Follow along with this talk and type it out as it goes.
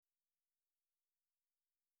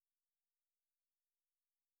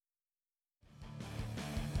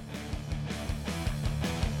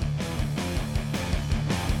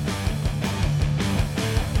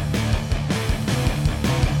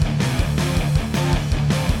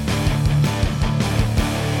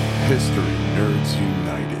History Nerds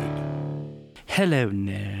United. Hello,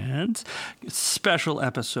 nerds. Special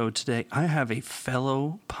episode today. I have a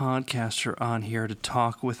fellow podcaster on here to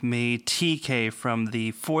talk with me, TK from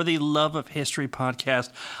the For the Love of History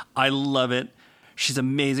podcast. I love it. She's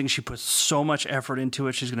amazing. She puts so much effort into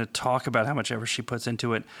it. She's going to talk about how much effort she puts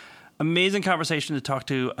into it. Amazing conversation to talk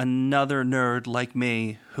to another nerd like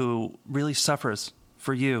me who really suffers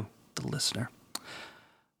for you, the listener.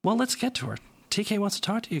 Well, let's get to her. TK wants to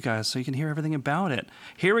talk to you guys so you can hear everything about it.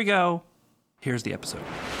 Here we go. Here's the episode.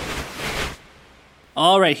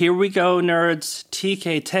 All right, here we go, nerds.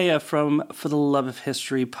 TK, Taya from For the Love of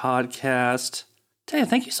History podcast. Taya,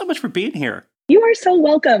 thank you so much for being here. You are so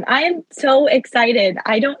welcome. I am so excited.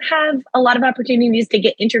 I don't have a lot of opportunities to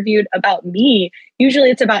get interviewed about me. Usually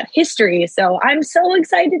it's about history. So I'm so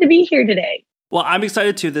excited to be here today. Well, I'm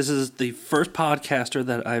excited too. This is the first podcaster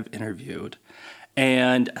that I've interviewed.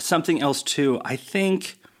 And something else too, I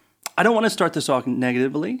don't want to start this off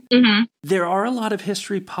negatively. Mm-hmm. There are a lot of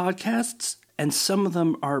history podcasts, and some of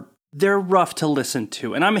them they're rough to listen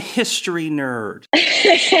to. And I'm a history nerd.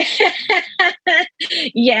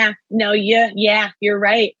 Yeah, you're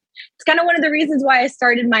right. It's kind of one of the reasons why I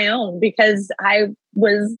started my own, because I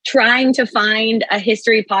was trying to find a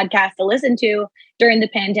history podcast to listen to during the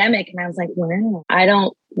pandemic. And I was like, well, I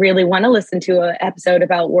don't really want to listen to an episode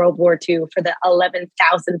about World War II for the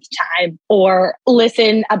 11,000th time or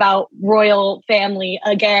listen about royal family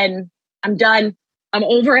again. I'm done. I'm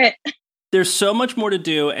over it. There's so much more to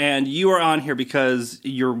do, and you are on here because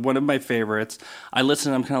you're one of my favorites. I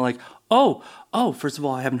listen and I'm kind of like, oh, first of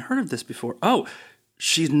all, I haven't heard of this before. Oh,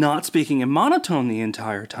 she's not speaking in monotone the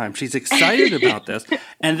entire time. She's excited about this.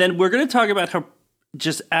 And then we're going to talk about how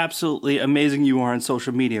just absolutely amazing you are on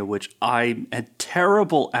social media, which I'm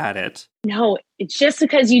terrible at it. No, it's just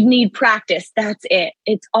because you need practice. That's it.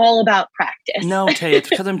 It's all about practice. No, Tay, it's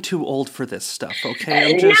because I'm too old for this stuff,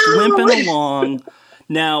 okay? I'm just limping along.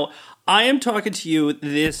 Now, I am talking to you.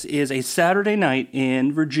 This is a Saturday night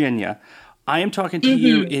in Virginia. I am talking to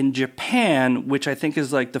you in Japan, which I think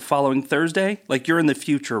is like the following Thursday. Like you're in the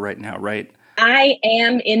future right now, right? I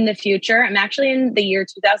am in the future. I'm actually in the year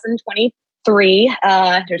 2023.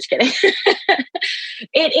 Just kidding.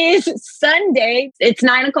 It is Sunday. It's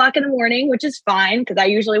 9:00 in the morning, which is fine because I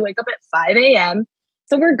usually wake up at 5 a.m.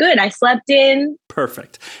 So we're good. I slept in.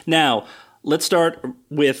 Perfect. Now, let's start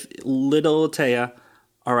with little Taya.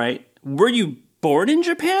 All right. Were you born in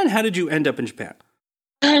Japan? How did you end up in Japan?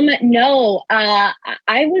 No.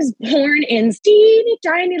 I was born in teeny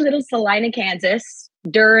tiny little Salina, Kansas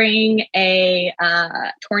during a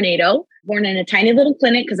tornado. Born in a tiny little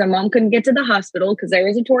clinic because my mom couldn't get to the hospital because there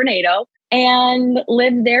was a tornado, and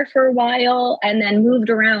lived there for a while and then moved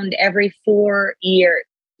around every 4 years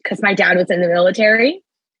because my dad was in the military.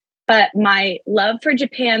 But my love for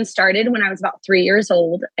Japan started when I was about 3 years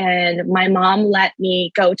old, and my mom let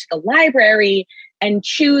me go to the library and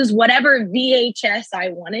choose whatever VHS I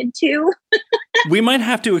wanted to. We might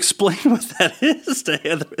have to explain what that is to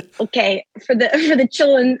Heather. Okay, for the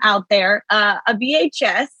children out there, a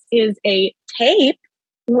VHS is a tape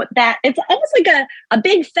that it's almost like a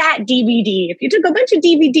big fat DVD. If you took a bunch of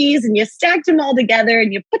DVDs and you stacked them all together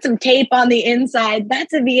and you put some tape on the inside,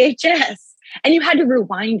 that's a VHS. And you had to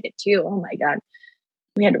rewind it too. Oh my God.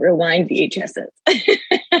 We had to rewind VHSs.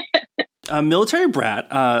 A military brat,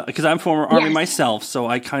 because I'm former Army myself, so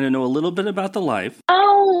I kind of know a little bit about the life.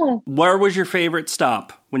 Oh. Where was your favorite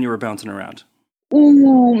stop when you were bouncing around?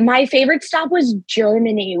 Ooh, my favorite stop was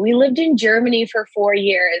Germany. We lived in Germany for 4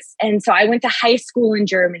 years. And so I went to high school in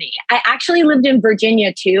Germany. I actually lived in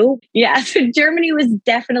Virginia too. Yeah, so Germany was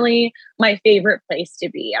definitely my favorite place to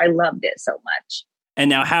be. I loved it so much. And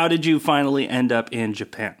now, how did you finally end up in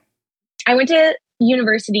Japan? I went to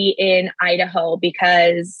university in Idaho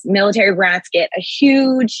because military brats get a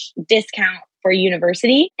huge discount for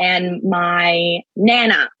university. And my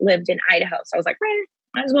Nana lived in Idaho. So I was like,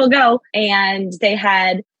 might as well go. And they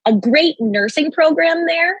had a great nursing program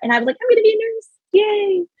there. And I was like, I'm going to be a nurse.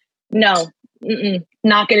 Yay. No,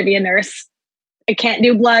 not going to be a nurse. I can't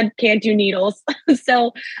do blood, can't do needles.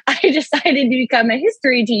 So I decided to become a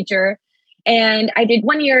history teacher. And I did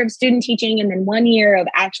 1 year of student teaching and then 1 year of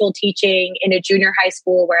actual teaching in a junior high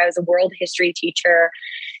school where I was a world history teacher.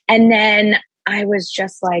 And then I was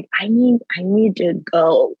just like, I need to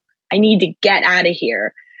go. I need to get out of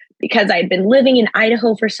here because I'd been living in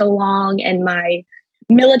Idaho for so long and my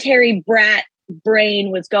military brat brain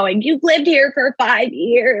was going, you've lived here for 5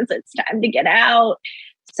 years. It's time to get out.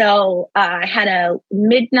 So I had a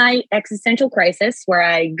midnight existential crisis where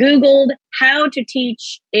I Googled how to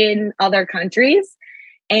teach in other countries.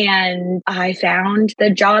 And I found the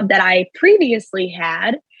job that I previously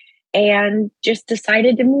had and just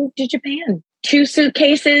decided to move to Japan. 2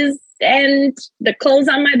 suitcases and the clothes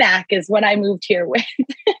on my back is what I moved here with.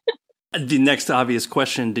 The next obvious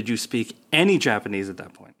question, did you speak any Japanese at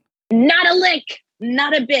that point? Not a lick,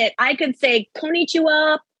 not a bit. I could say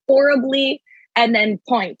konnichiwa horribly and then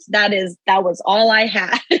point. That was all I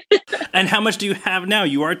had. And how much do you have now?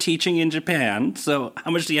 You are teaching in Japan, so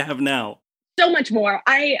how much do you have now? So much more.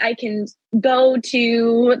 I can go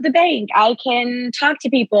to the bank. I can talk to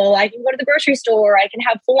people. I can go to the grocery store. I can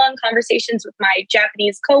have full-on conversations with my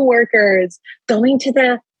Japanese coworkers. Going to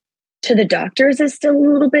the doctors is still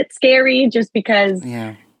a little bit scary just because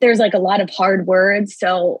there's like a lot of hard words.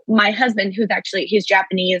 So my husband, he's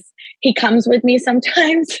Japanese, he comes with me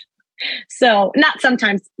sometimes. So not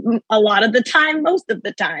sometimes, a lot of the time, most of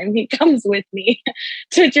the time, he comes with me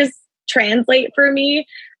to just translate for me.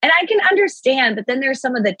 And I can understand, but then there's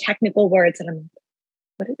some of the technical words and I'm like,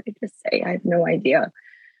 what did they just say? I have no idea.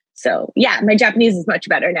 So yeah, my Japanese is much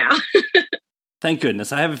better now. Thank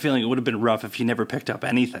goodness. I have a feeling it would have been rough if you never picked up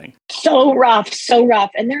anything. So rough, so rough.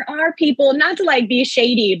 And there are people, not to like be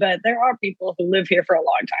shady, but there are people who live here for a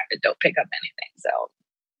long time and don't pick up anything. So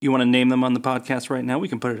you want to name them on the podcast right now? We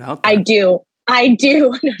can put it out there. I do.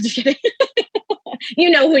 No, just kidding. You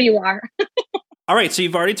know who you are. All right, so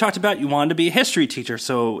you've already talked about you wanted to be a history teacher.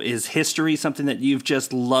 So is history something that you've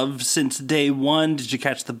just loved since day one? Did you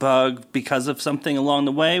catch the bug because of something along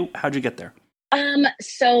the way? How'd you get there?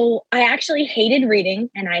 So I actually hated reading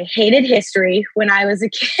and I hated history when I was a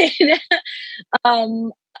kid.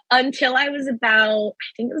 Until I was about, I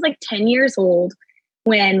think it was like 10 years old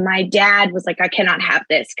when my dad was like, I cannot have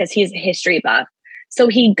this because he's a history buff. So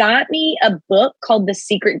he got me a book called The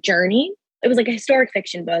Secret Journey. It was like a historic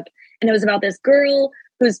fiction book. And it was about this girl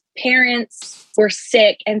whose parents were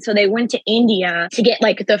sick. And so they went to India to get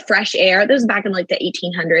like the fresh air. This was back in like the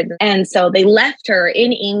 1800s. And so they left her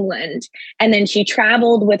in England. And then she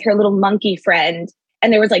traveled with her little monkey friend.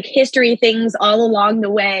 And there was like history things all along the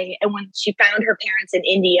way. And when she found her parents in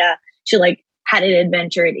India, she like had an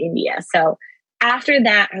adventure in India. So after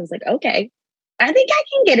that, I was like, okay, I think I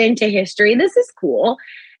can get into history. This is cool.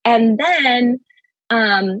 And then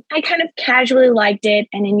I kind of casually liked it.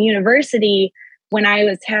 And in university, when I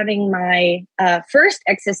was having my first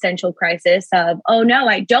existential crisis of, oh no,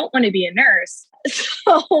 I don't want to be a nurse.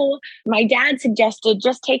 So my dad suggested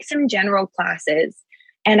just take some general classes.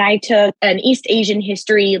 And I took an East Asian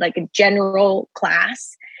history, like a general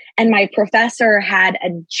class. And my professor had a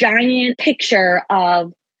giant picture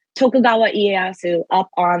of Tokugawa Ieyasu up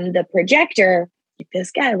on the projector.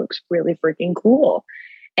 This guy looks really freaking cool.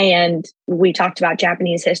 And we talked about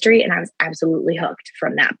Japanese history and I was absolutely hooked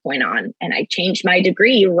from that point on. And I changed my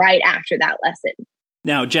degree right after that lesson.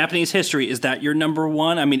 Now, Japanese history, is that your number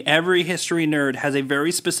one? I mean, every history nerd has a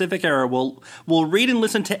very specific era. We'll read and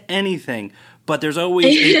listen to anything, but there's always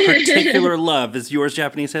a particular love. Is yours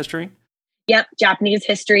Japanese history? Yep, Japanese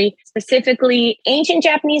history, specifically ancient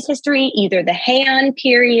Japanese history, either the Heian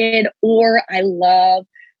period or I love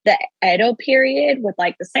the Edo period with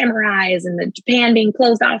like the samurais and the Japan being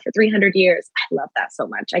closed off for 300 years. I love that so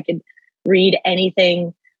much. I could read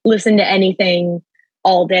anything, listen to anything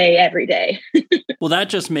all day, every day. Well, that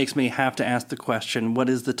just makes me have to ask the question, what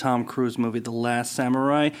is the Tom Cruise movie, The Last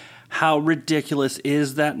Samurai? How ridiculous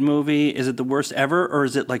is that movie? Is it the worst ever, or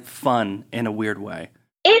is it like fun in a weird way?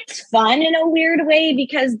 It's fun in a weird way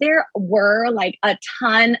because there were like a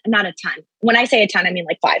ton, not a ton. When I say a ton, I mean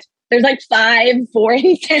like 5. There's like 5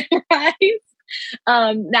 foreign samurais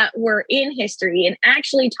that were in history. And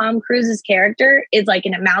actually, Tom Cruise's character is like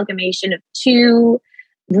an amalgamation of 2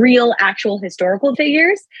 real, actual historical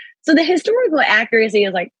figures. So the historical accuracy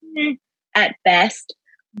is like at best,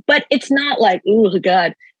 but it's not like, oh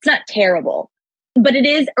God, it's not terrible. But it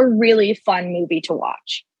is a really fun movie to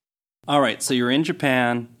watch. All right, so you're in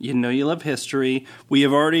Japan, you know you love history. We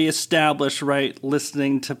have already established, right,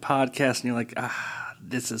 listening to podcasts, and you're like,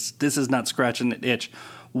 this is not scratching an itch.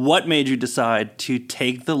 What made you decide to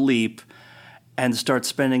take the leap and start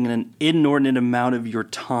spending an inordinate amount of your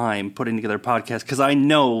time putting together a podcast? Because I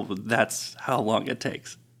know that's how long it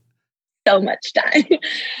takes. So much time.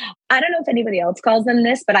 I don't know if anybody else calls them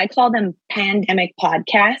this, but I call them pandemic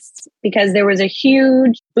podcasts because there was a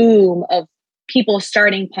huge boom of people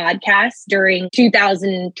starting podcasts during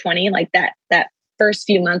 2020, like that first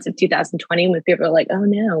few months of 2020 when people were like, oh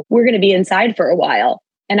no, we're going to be inside for a while.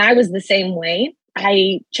 And I was the same way.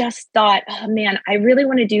 I just thought, oh man, I really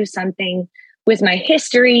want to do something with my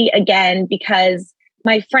history again, because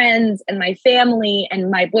my friends and my family and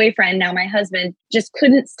my boyfriend, now my husband, just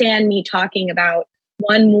couldn't stand me talking about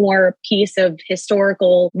one more piece of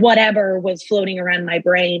historical whatever was floating around my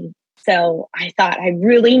brain. So I thought I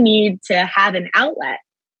really need to have an outlet.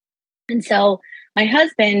 And so my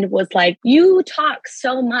husband was like, you talk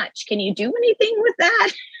so much. Can you do anything with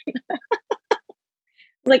that?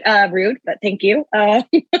 Like, rude, but thank you.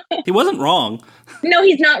 He wasn't wrong. No,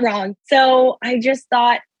 he's not wrong. So I just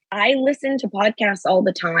thought, I listen to podcasts all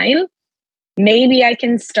the time. Maybe I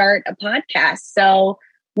can start a podcast. So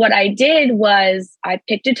what I did was I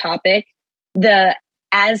picked a topic, the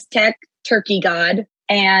Aztec turkey god,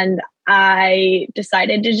 and I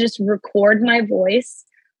decided to just record my voice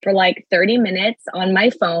for like 30 minutes on my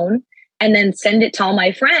phone and then send it to all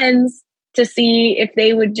my friends to see if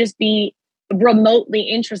they would just be remotely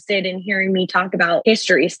interested in hearing me talk about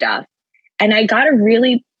history stuff. And I got a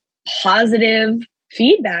really positive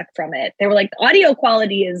feedback from it. They were like, the audio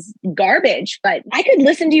quality is garbage, but I could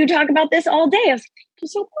listen to you talk about this all day. I was like, thank you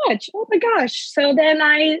so much. Oh my gosh. So then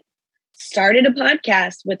I started a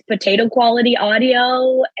podcast with potato quality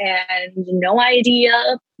audio and no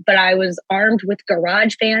idea, but I was armed with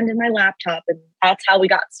GarageBand and my laptop, and that's how we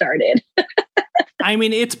got started. I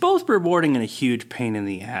mean, it's both rewarding and a huge pain in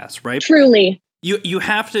the ass, right? Truly. You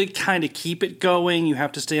have to kind of keep it going. You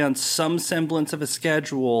have to stay on some semblance of a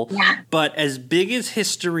schedule. Yeah. But as big as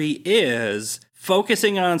history is,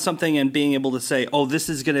 focusing on something and being able to say, oh, this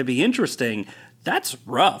is going to be interesting, that's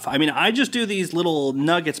rough. I mean, I just do these little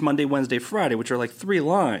nuggets Monday, Wednesday, Friday, which are like 3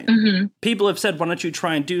 lines. Mm-hmm. People have said, why don't you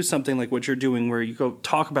try and do something like what you're doing where you go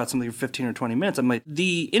talk about something for 15 or 20 minutes? I'm like,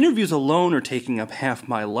 the interviews alone are taking up half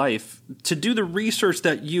my life. To do the research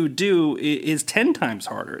that you do is 10 times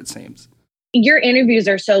harder, it seems. Your interviews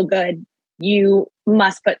are so good. You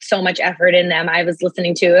must put so much effort in them. I was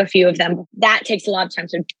listening to a few of them. That takes a lot of time.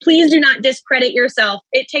 So please do not discredit yourself.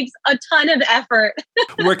 It takes a ton of effort.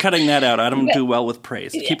 We're cutting that out. I don't do well with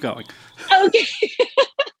praise. Yeah. Keep going. Okay.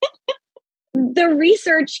 The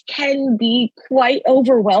research can be quite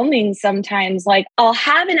overwhelming sometimes. Like, I'll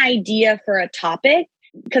have an idea for a topic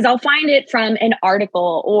because I'll find it from an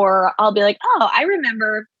article, or I'll be like, oh, I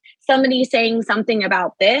remember somebody saying something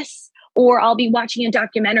about this. Or I'll be watching a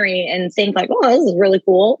documentary and think like, oh, this is really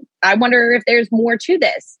cool. I wonder if there's more to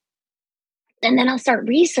this. And then I'll start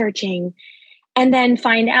researching and then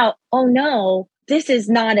find out, oh no, this is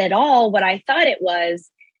not at all what I thought it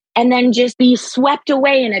was. And then just be swept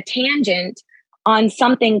away in a tangent on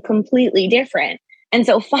something completely different. And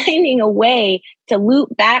so finding a way to loop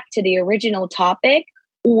back to the original topic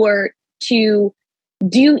or to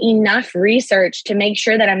do enough research to make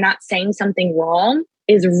sure that I'm not saying something wrong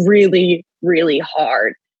is really, really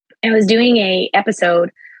hard. I was doing a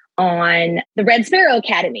episode on the Red Sparrow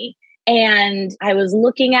Academy, and I was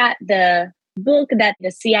looking at the book that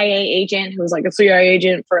the CIA agent, who was like a CIA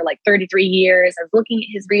agent for like 33 years, I was looking at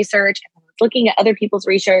his research and I was looking at other people's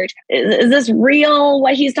research. Is this real,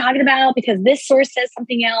 what he's talking about? Because this source says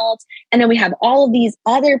something else. And then we have all of these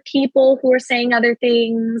other people who are saying other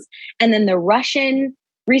things. And then the Russian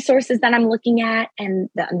resources that I'm looking at and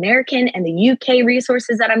the American and the UK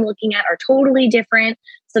resources that I'm looking at are totally different.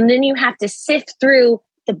 So then you have to sift through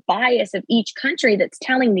the bias of each country that's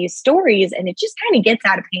telling these stories, and it just kind of gets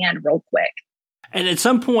out of hand real quick. And at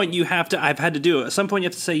some point you have to, I've had to do it. At some point you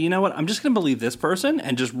have to say, you know what, I'm just going to believe this person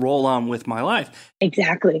and just roll on with my life.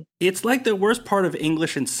 Exactly. It's like the worst part of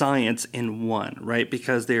English and science in one, right?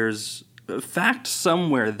 Because there's fact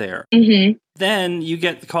somewhere there. Mm-hmm. Then you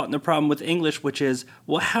get caught in the problem with English, which is,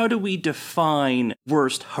 well, how do we define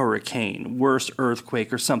worst hurricane, worst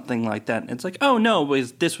earthquake, or something like that? And it's like, oh, no,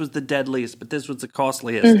 this was the deadliest, but this was the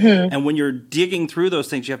costliest. Mm-hmm. And when you're digging through those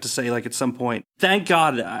things, you have to say, like, at some point, thank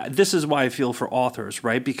God, this is why I feel for authors,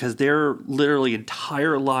 right? Because their literally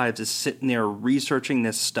entire lives is sitting there researching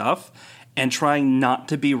this stuff and trying not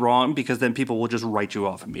to be wrong, because then people will just write you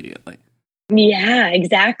off immediately. Yeah,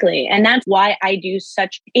 exactly. And that's why I do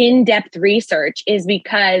such in-depth research, is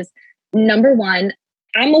because, number one,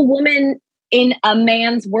 I'm a woman in a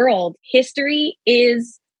man's world. History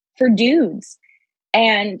is for dudes.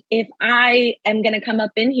 And if I am going to come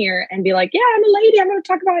up in here and be like, yeah, I'm a lady, I'm going to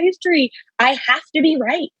talk about history, I have to be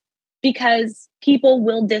right, because people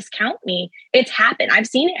will discount me. It's happened. I've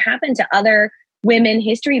seen it happen to other women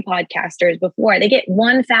history podcasters before. They get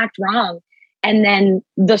one fact wrong, and then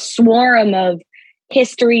the swarm of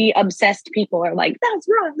history-obsessed people are like, that's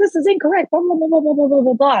wrong, this is incorrect, blah, blah, blah, blah, blah, blah,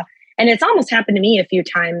 blah, blah. And it's almost happened to me a few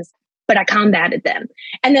times, but I combated them.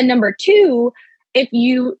 And then number two, if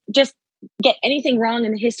you just get anything wrong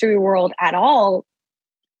in the history world at all,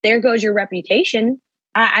 there goes your reputation.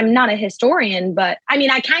 I'm not a historian, but I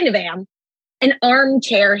mean, I kind of am. An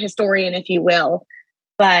armchair historian, if you will.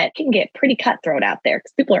 But it can get pretty cutthroat out there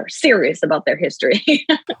because people are serious about their history.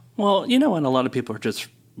 Well, and a lot of people are just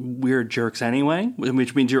weird jerks anyway,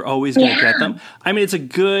 which means you're always going to get them. I mean, it's a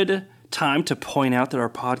good time to point out that our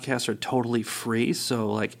podcasts are totally free.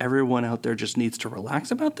 So like everyone out there just needs to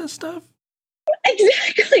relax about this stuff.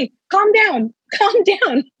 Exactly. Calm down.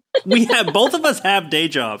 Both of us have day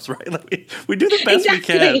jobs, right? Like we do the best we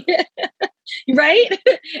can. Right?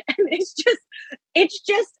 And it's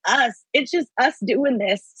just us. It's just us doing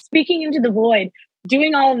this, speaking into the void,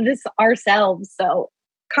 doing all of this ourselves. So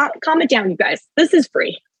calm it down, you guys. This is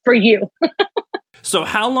free for you. So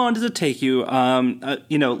how long does it take you? Listen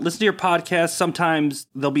to your podcast. Sometimes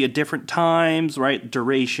there'll be at different times, right?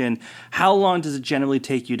 Duration. How long does it generally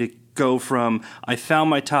take you to go from I found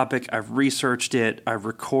my topic, I've researched it, I've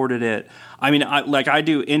recorded it? I mean, I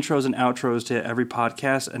do intros and outros to every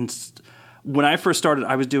podcast, and when I first started,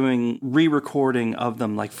 I was doing re-recording of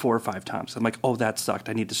them like 4 or 5 times. I'm like, oh, that sucked.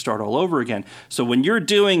 I need to start all over again. So when you're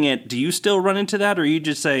doing it, do you still run into that, or you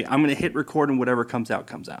just say, I'm going to hit record and whatever comes out,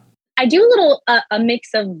 comes out? I do a mix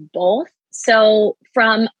of both. So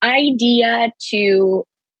from idea to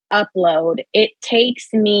upload, it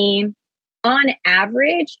takes me on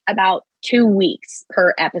average about 2 weeks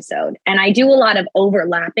per episode. And I do a lot of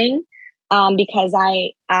overlapping because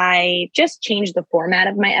I just changed the format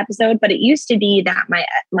of my episode, but it used to be that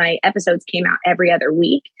my episodes came out every other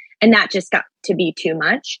week, and that just got to be too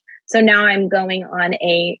much. So now I'm going on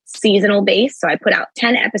a seasonal base. So I put out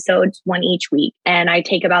 10 episodes, one each week, and I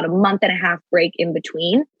take about a month and a half break in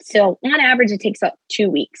between. So on average, it takes about 2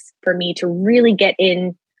 weeks for me to really get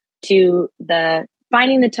into the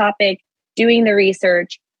finding the topic, doing the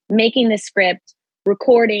research, making the script,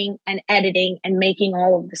 recording and editing, and making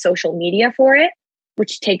all of the social media for it,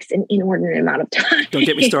 which takes an inordinate amount of time. Don't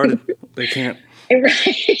get me started. They can't.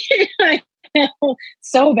 Right. I know,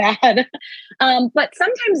 so bad. But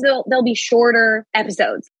sometimes they'll be shorter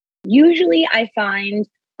episodes. Usually I find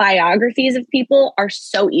biographies of people are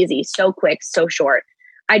so easy, so quick, so short.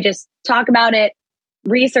 I just talk about it,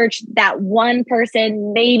 research that one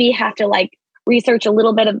person, maybe have to research a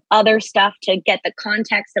little bit of other stuff to get the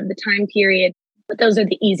context of the time period. But those are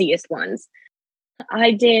the easiest ones.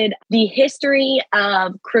 I did the history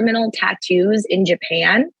of criminal tattoos in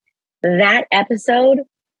Japan. That episode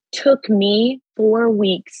took me 4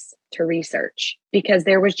 weeks to research because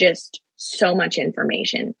there was just so much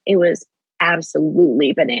information. It was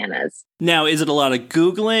absolutely bananas. Now, is it a lot of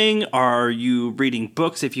Googling? Are you reading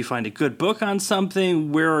books if you find a good book on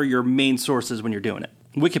something? Where are your main sources when you're doing it?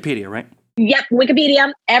 Wikipedia, right? Yep,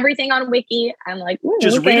 Wikipedia, everything on Wiki. I'm like,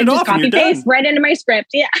 just read it off, copy paste right into my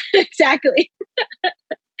script. Yeah, exactly.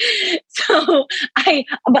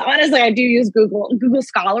 But honestly, I do use Google. Google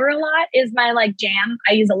Scholar a lot is my jam.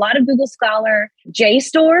 I use a lot of Google Scholar,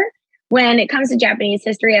 JSTOR. When it comes to Japanese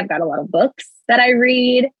history, I've got a lot of books that I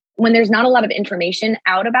read. When there's not a lot of information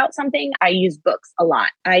out about something, I use books a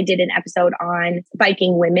lot. I did an episode on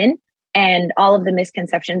Viking women and all of the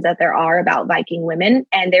misconceptions that there are about Viking women.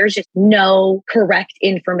 And there's just no correct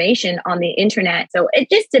information on the internet. So it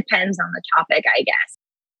just depends on the topic, I guess.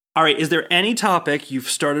 All right. Is there any topic you've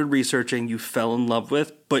started researching, you fell in love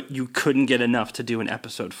with, but you couldn't get enough to do an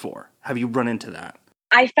episode for? Have you run into that?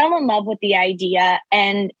 I fell in love with the idea,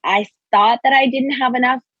 and I thought that I didn't have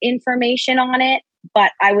enough information on it,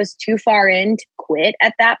 but I was too far in to quit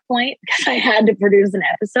at that point because I had to produce an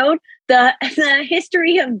episode. The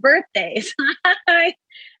history of birthdays.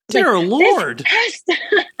 Dear Lord.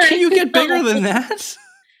 Can you get bigger than that?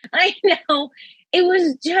 I know. It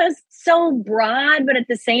was just so broad, but at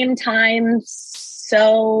the same time,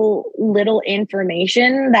 so little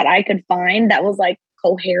information that I could find that was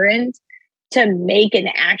coherent to make an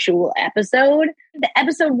actual episode. The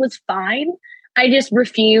episode was fine. I just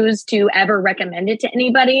refuse to ever recommend it to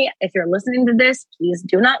anybody. If you're listening to this, please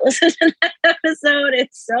do not listen to that episode.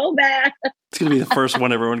 It's so bad. It's going to be the first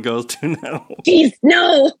one everyone goes to now. Jeez,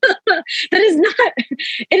 no.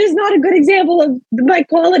 It is not a good example of my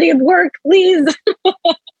quality of work, please.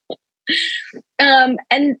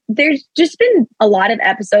 And there's just been a lot of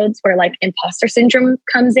episodes where imposter syndrome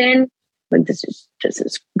comes in. This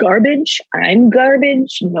is garbage. I'm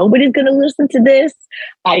garbage. Nobody's going to listen to this.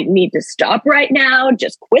 I need to stop right now.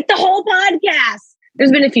 Just quit the whole podcast.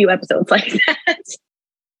 There's been a few episodes like that.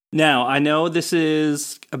 Now, I know this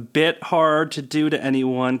is a bit hard to do to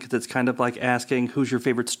anyone because it's kind of like asking who's your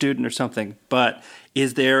favorite student or something. But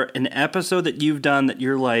is there an episode that you've done that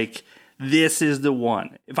you're like, this is the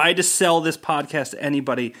one? If I had to sell this podcast to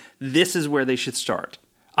anybody, this is where they should start.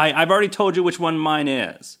 I've already told you which one mine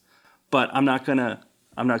is. But I'm not gonna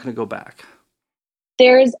go back.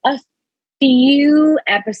 There's a few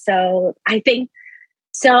episodes, I think.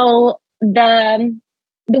 So the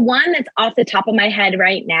one that's off the top of my head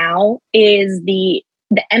right now is the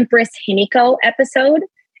the Empress Himiko episode.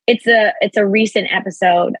 It's a recent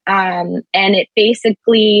episode, and it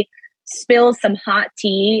basically spills some hot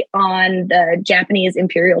tea on the Japanese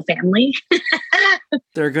imperial family.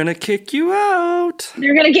 They're gonna kick you out.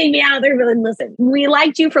 They're gonna kick me out. They're really, listen, we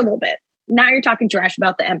liked you for a little bit. Now you're talking trash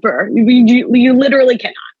about the emperor. You literally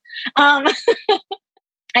cannot.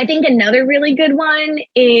 I think another really good one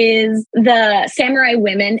is the Samurai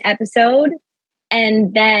Women episode.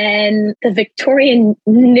 And then the Victorian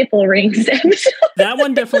nipple rings episode. That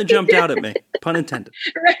one definitely jumped out at me. Pun intended.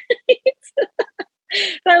 Right.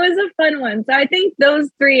 That was a fun one. So I think those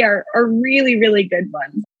three are really, really good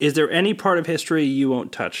ones. Is there any part of history you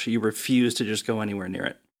won't touch? You refuse to just go anywhere near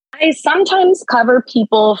it? I sometimes cover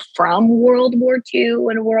people from World War II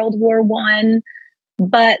and World War I,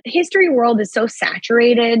 but history world is so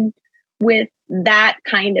saturated with that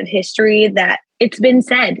kind of history that it's been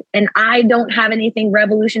said, and I don't have anything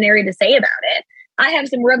revolutionary to say about it. I have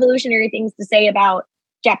some revolutionary things to say about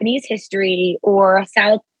Japanese history or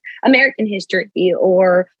South American history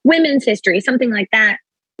or women's history, something like that.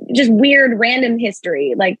 Just weird, random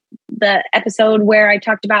history, like the episode where I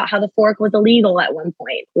talked about how the fork was illegal at one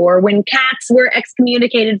point, or when cats were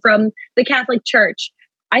excommunicated from the Catholic Church.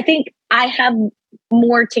 I think I have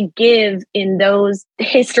more to give in those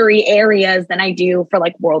history areas than I do for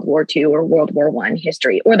like World War II or World War I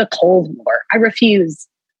history or the Cold War. I refuse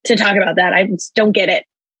to talk about that. I just don't get it.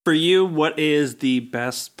 For you, what is the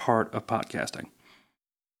best part of podcasting?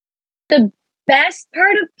 The best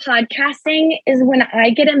part of podcasting is when I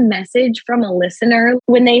get a message from a listener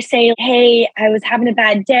when they say, hey, I was having a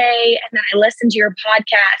bad day and then I listened to your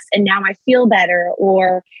podcast and now I feel better.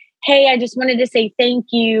 Or, hey, I just wanted to say thank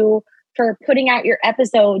you for putting out your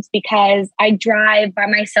episodes because I drive by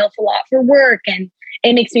myself a lot for work and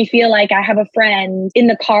it makes me feel like I have a friend in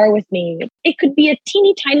the car with me. It could be a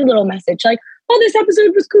teeny tiny little message like, oh, this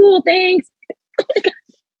episode was cool. Thanks.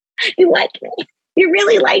 You like me. You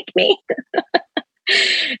really like me.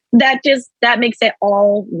 That makes it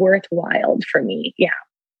all worthwhile for me. Yeah.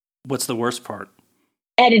 What's the worst part?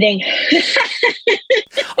 Editing.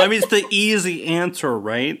 I mean, it's the easy answer,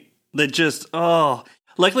 right? That just,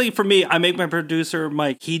 luckily for me, I make my producer,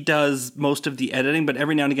 Mike, he does most of the editing, but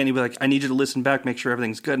every now and again he'll be like, I need you to listen back, make sure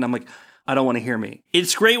everything's good. And I'm like, I don't want to hear me.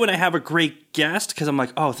 It's great when I have a great guest because I'm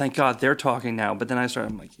like, oh, thank God they're talking now. But then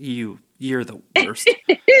I'm like, you're the worst.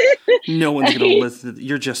 No one's going to listen.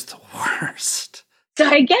 You're just the worst. So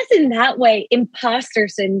I guess in that way, imposter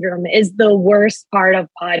syndrome is the worst part of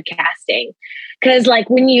podcasting. Because like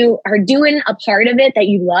when you are doing a part of it that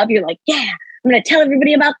you love, you're like, yeah, I'm going to tell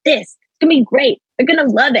everybody about this. It's going to be great. They're going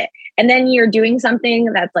to love it. And then you're doing something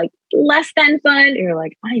that's like less than fun. And you're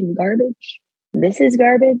like, I'm garbage. This is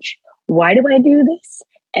garbage. Why do I do this?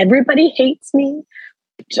 Everybody hates me.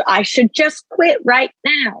 I should just quit right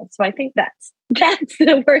now. So I think that's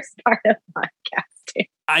the worst part of podcasting.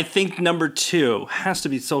 I think number 2 has to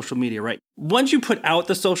be social media, right? Once you put out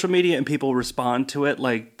the social media and people respond to it,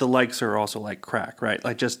 like the likes are also like crack, right?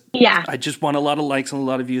 Like I just want a lot of likes and a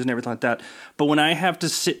lot of views and everything like that. But when I have to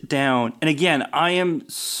sit down, and again, I am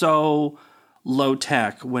so low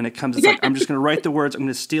tech when it comes to like, I'm just going to write the words, I'm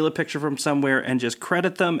going to steal a picture from somewhere and just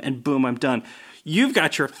credit them and boom, I'm done. You've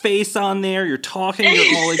got your face on there, you're talking,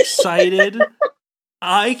 you're all excited.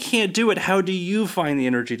 I can't do it. How do you find the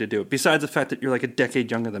energy to do it? Besides the fact that you're like a decade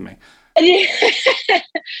younger than me.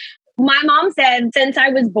 My mom said since I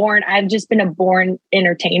was born, I've just been a born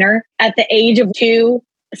entertainer. At the age of 2,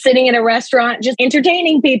 sitting in a restaurant, just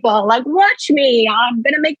entertaining people. Like, watch me. I'm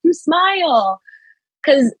going to make you smile.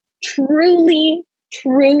 Because truly,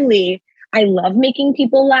 I love making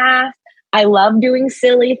people laugh. I love doing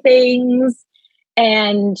silly things.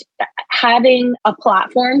 And having a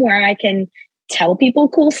platform where I can tell people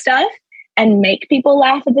cool stuff and make people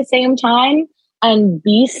laugh at the same time and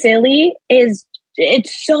be silly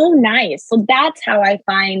it's so nice. So that's how I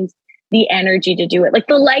find the energy to do it. Like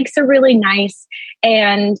the likes are really nice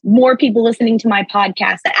and more people listening to my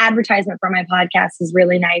podcast, the advertisement for my podcast is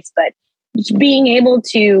really nice, but just being able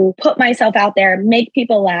to put myself out there, make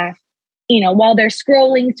people laugh, while they're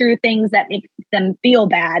scrolling through things that make them feel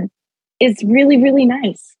bad is really, really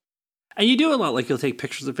nice. And you do a lot, like you'll take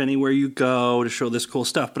pictures of anywhere you go to show this cool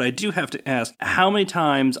stuff. But I do have to ask, how many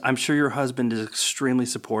times, I'm sure your husband is extremely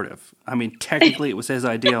supportive. I mean, technically it was his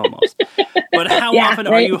idea almost. But how often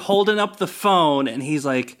are you holding up the phone and he's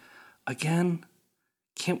like, again,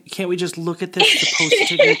 can't we just look at this as opposed to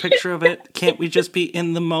taking a picture of it? Can't we just be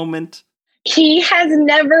in the moment? He has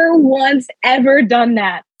never once ever done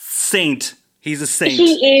that. Saint. He's a saint.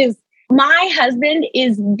 He is. My husband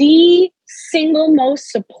is the single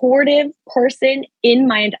most supportive person in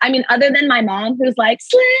other than my mom, who's like,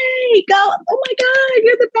 slay, go, oh my God,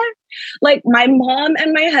 you're the best. Like, my mom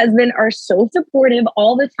and my husband are so supportive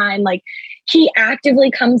all the time. Like, he actively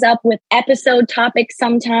comes up with episode topics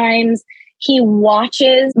sometimes. He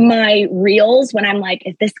watches my reels when I'm like,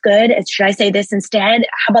 is this good? Should I say this instead?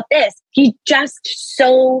 How about this? He's just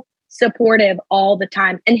so supportive all the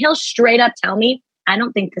time. And he'll straight up tell me, I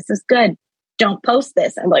don't think this is good. Don't post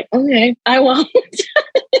this. I'm like, okay, I won't.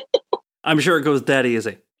 I'm sure it goes that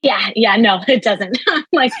easy. Yeah, no, it doesn't. I'm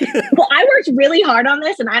like, well, I worked really hard on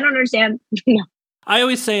this and I don't understand. No. I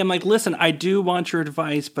always say, I'm like, listen, I do want your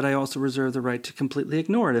advice, but I also reserve the right to completely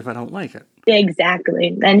ignore it if I don't like it.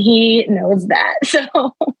 Exactly. And he knows that. So,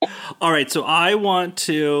 all right. So I want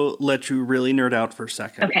to let you really nerd out for a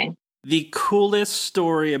second. Okay. The coolest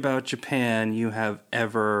story about Japan you have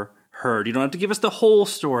ever heard. You don't have to give us the whole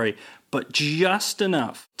story, but just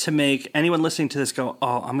enough to make anyone listening to this go,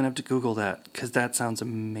 oh, I'm going to have to Google that because that sounds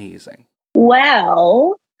amazing.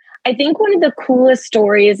 Well, I think one of the coolest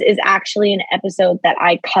stories is actually an episode that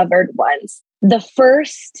I covered once. The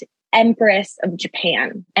first empress of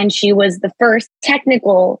Japan, and she was the first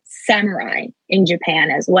technical samurai in Japan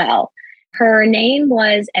as well. Her name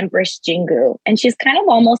was Empress Jingu, and she's kind of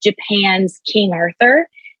almost Japan's King Arthur,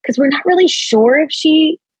 because we're not really sure if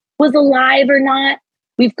she was alive or not.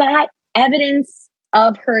 We've got evidence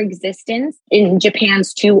of her existence in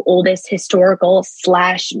Japan's two oldest historical /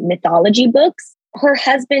 mythology books. Her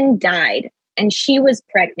husband died and she was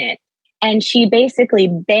pregnant, and she basically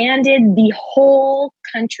banded the whole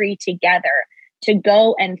country together to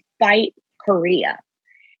go and fight Korea.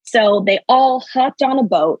 So they all hopped on a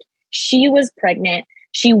boat. She was pregnant.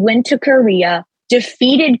 She went to Korea,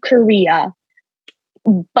 defeated Korea,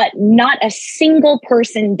 but not a single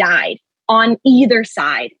person died on either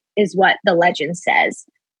side, is what the legend says.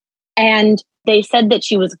 And they said that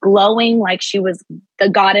she was glowing like she was the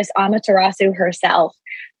goddess Amaterasu herself.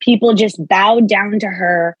 People just bowed down to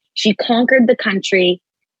her. She conquered the country.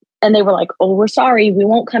 And they were like, oh, we're sorry. We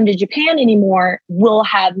won't come to Japan anymore. We'll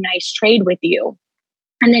have nice trade with you.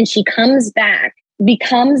 And then she comes back,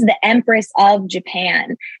 becomes the Empress of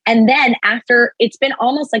Japan. And then after it's been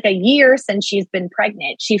almost like a year since she's been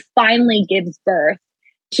pregnant, she finally gives birth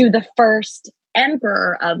to the first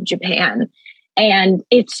emperor of Japan. And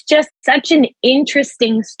it's just such an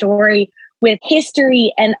interesting story with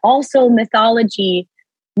history and also mythology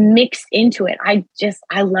mixed into it.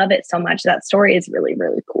 I love it so much. That story is really,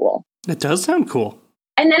 really cool. It does sound cool.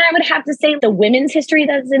 And then I would have to say the women's history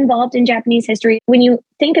that's involved in Japanese history. When you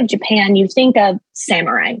think of Japan, you think of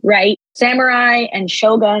samurai, right? Samurai and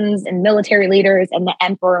shoguns and military leaders and the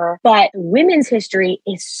emperor. But women's history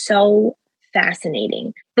is so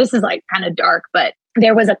fascinating. This is like kind of dark, but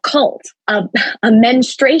there was a cult, a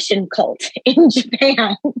menstruation cult in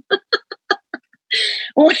Japan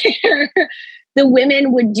where the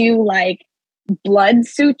women would do like blood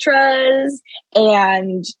sutras,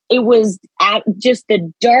 and it was just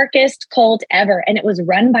the darkest cult ever. And it was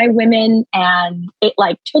run by women, and it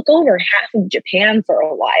like took over half of Japan for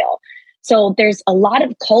a while. So there's a lot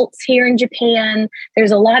of cults here in Japan.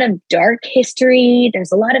 There's a lot of dark history.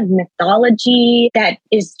 There's a lot of mythology that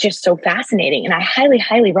is just so fascinating. And I highly,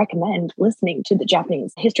 highly recommend listening to the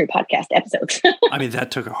Japanese history podcast episodes. I mean,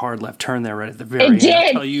 that took a hard left turn there right at the very end. Did.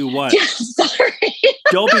 I'll tell you what. Sorry.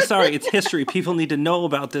 Don't be sorry. It's history. People need to know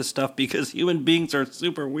about this stuff because human beings are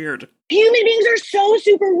super weird. Human beings are so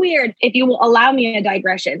super weird. If you will allow me a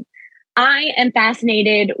digression, I am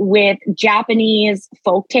fascinated with Japanese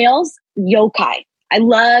folktales, yokai. I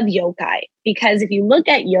love yokai because if you look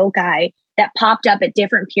at yokai that popped up at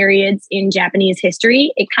different periods in Japanese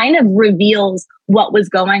history, it kind of reveals what was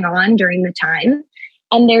going on during the time.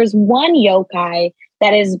 And there's one yokai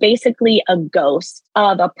that is basically a ghost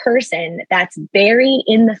of a person that's buried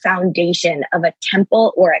in the foundation of a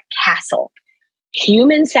temple or a castle.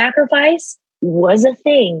 Human sacrifice was a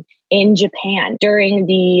thing in Japan during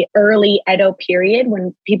the early Edo period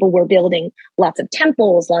when people were building lots of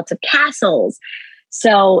temples, lots of castles.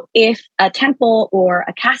 So if a temple or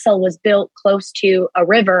a castle was built close to a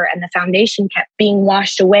river and the foundation kept being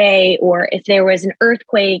washed away, or if there was an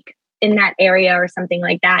earthquake in that area or something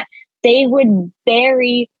like that, they would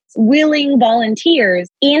bury willing volunteers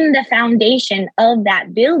in the foundation of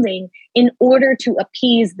that building in order to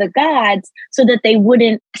appease the gods so that they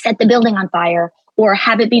wouldn't set the building on fire or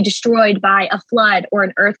have it be destroyed by a flood or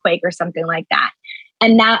an earthquake or something like that.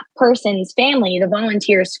 And that person's family, the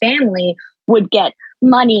volunteer's family, would get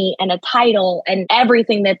money and a title and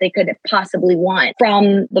everything that they could possibly want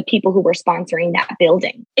from the people who were sponsoring that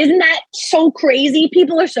building. Isn't that so crazy?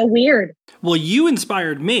 People are so weird. Well, you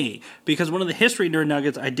inspired me because one of the history nerd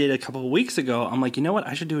nuggets I did a couple of weeks ago, I'm like, you know what?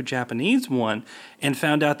 I should do a Japanese one, and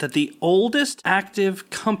found out that the oldest active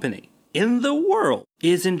company in the world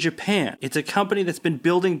is in Japan. It's a company that's been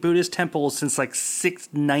building Buddhist temples since like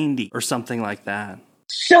 690 or something like that.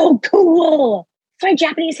 So cool. That's why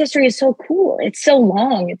Japanese history is so cool. It's so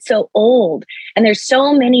long. It's so old. And there's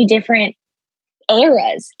so many different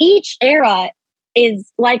eras. Each era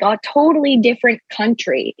is like a totally different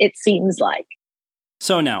country, it seems like.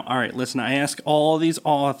 So now, all right, listen, I ask all these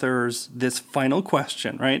authors this final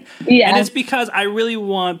question, right? Yeah. And it's because I really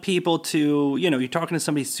want people to, you're talking to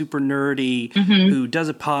somebody super nerdy who does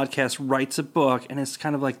a podcast, writes a book, and it's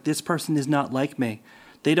kind of like, this person is not like me.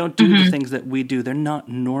 They don't do the things that we do. They're not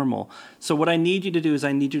normal. So what I need you to do is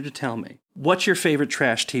I need you to tell me, what's your favorite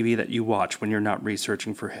trash TV that you watch when you're not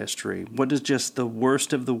researching for history? What is just the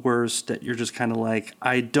worst of the worst that you're just kind of like,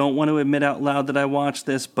 I don't want to admit out loud that I watch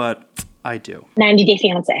this, but I do? 90 Day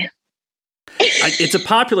Fiancé. It's a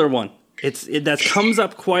popular one. That comes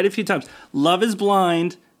up quite a few times. Love is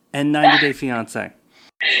Blind and 90 Day Fiancé.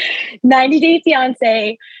 90 Day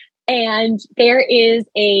Fiancé. And there is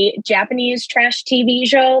a Japanese trash TV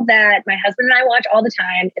show that my husband and I watch all the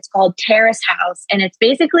time. It's called Terrace House. And it's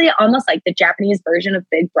basically almost like the Japanese version of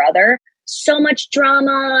Big Brother. So much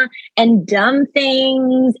drama and dumb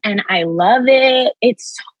things. And I love it.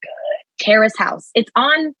 It's so good. Terrace House. It's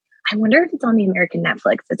on, I wonder if it's on the American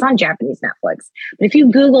Netflix. It's on Japanese Netflix. But if you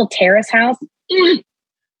Google Terrace House,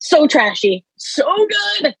 so trashy, so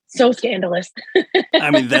good, so scandalous. I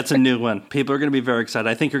mean, that's a new one. People are going to be very excited.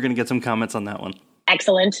 I think you're going to get some comments on that one.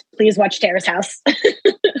 Excellent. Please watch Terrace House.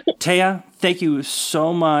 Taya, thank you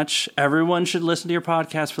so much. Everyone should listen to your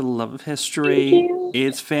podcast for the love of history. Thank you.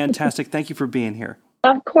 It's fantastic. Thank you for being here.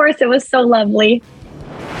 Of course, it was so lovely.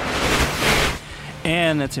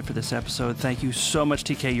 And that's it for this episode. Thank you so much,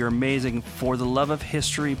 TK. You're amazing. For the Love of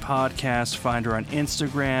History podcast, find her on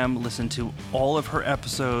Instagram. Listen to all of her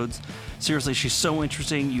episodes. Seriously, she's so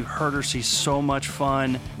interesting. You heard her. She's so much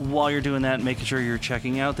fun. While you're doing that, making sure you're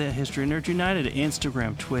checking out the History Nerds United,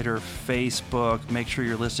 Instagram, Twitter, Facebook. Make sure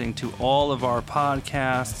you're listening to all of our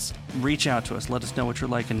podcasts. Reach out to us. Let us know what you're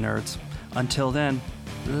liking, nerds. Until then,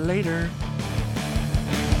 later.